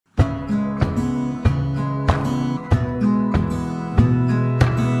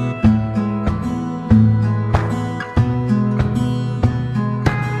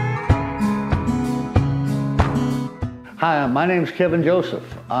Hi, my name is Kevin Joseph.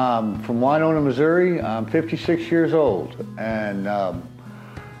 I'm from Winona, Missouri. I'm 56 years old, and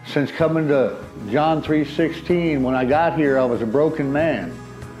since coming to John 3:16, when I got here, I was a broken man,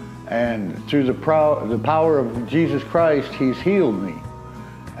 and through the power of Jesus Christ, He's healed me,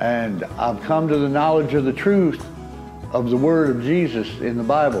 and I've come to the knowledge of the truth of the Word of Jesus in the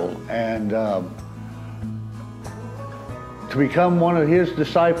Bible, and to become one of His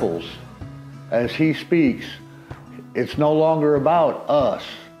disciples as He speaks. It's no longer about us,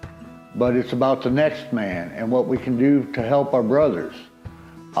 but it's about the next man and what we can do to help our brothers.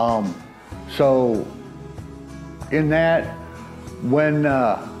 So in that, when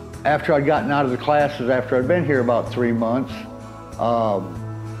after I'd gotten out of the classes, after I'd been here about 3 months,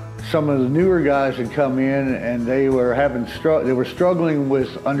 some of the newer guys had come in and they were struggling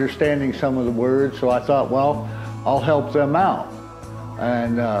with understanding some of the words. So I thought, well, I'll help them out.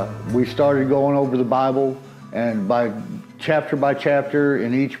 And we started going over the Bible, and by chapter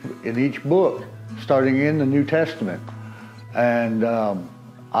in each book, starting in the New Testament. And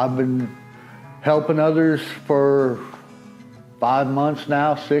I've been helping others for 5 months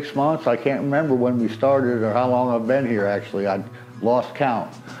now, 6 months. I can't remember when we started or how long I've been here, actually. I lost count.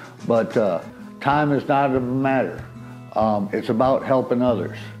 But time is not a matter. It's about helping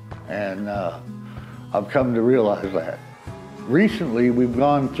others. And I've come to realize that. Recently, we've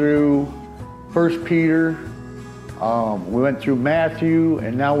gone through 1 Peter, we went through Matthew,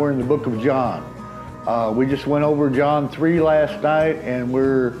 and now we're in the book of John. We just went over John 3 last night, and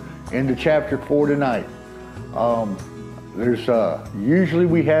we're into chapter 4 tonight. Usually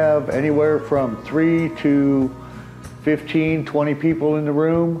we have anywhere from 3 to 15, 20 people in the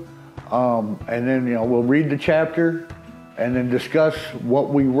room, and then we'll read the chapter and then discuss what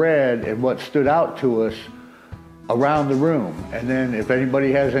we read and what stood out to us around the room. And then if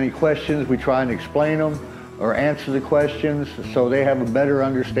anybody has any questions, we try and explain them or answer the questions so they have a better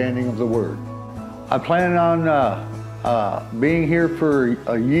understanding of the Word. I plan on being here for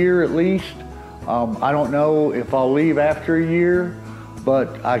a year at least. I don't know if I'll leave after a year,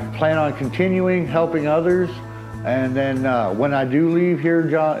 but I plan on continuing helping others. And then when I do leave here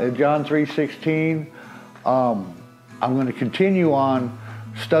at John 3:16, I'm going to continue on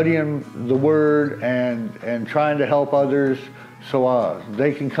studying the Word and trying to help others so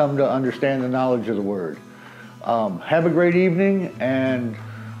they can come to understand the knowledge of the Word. Have a great evening, and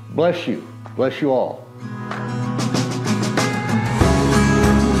bless you all.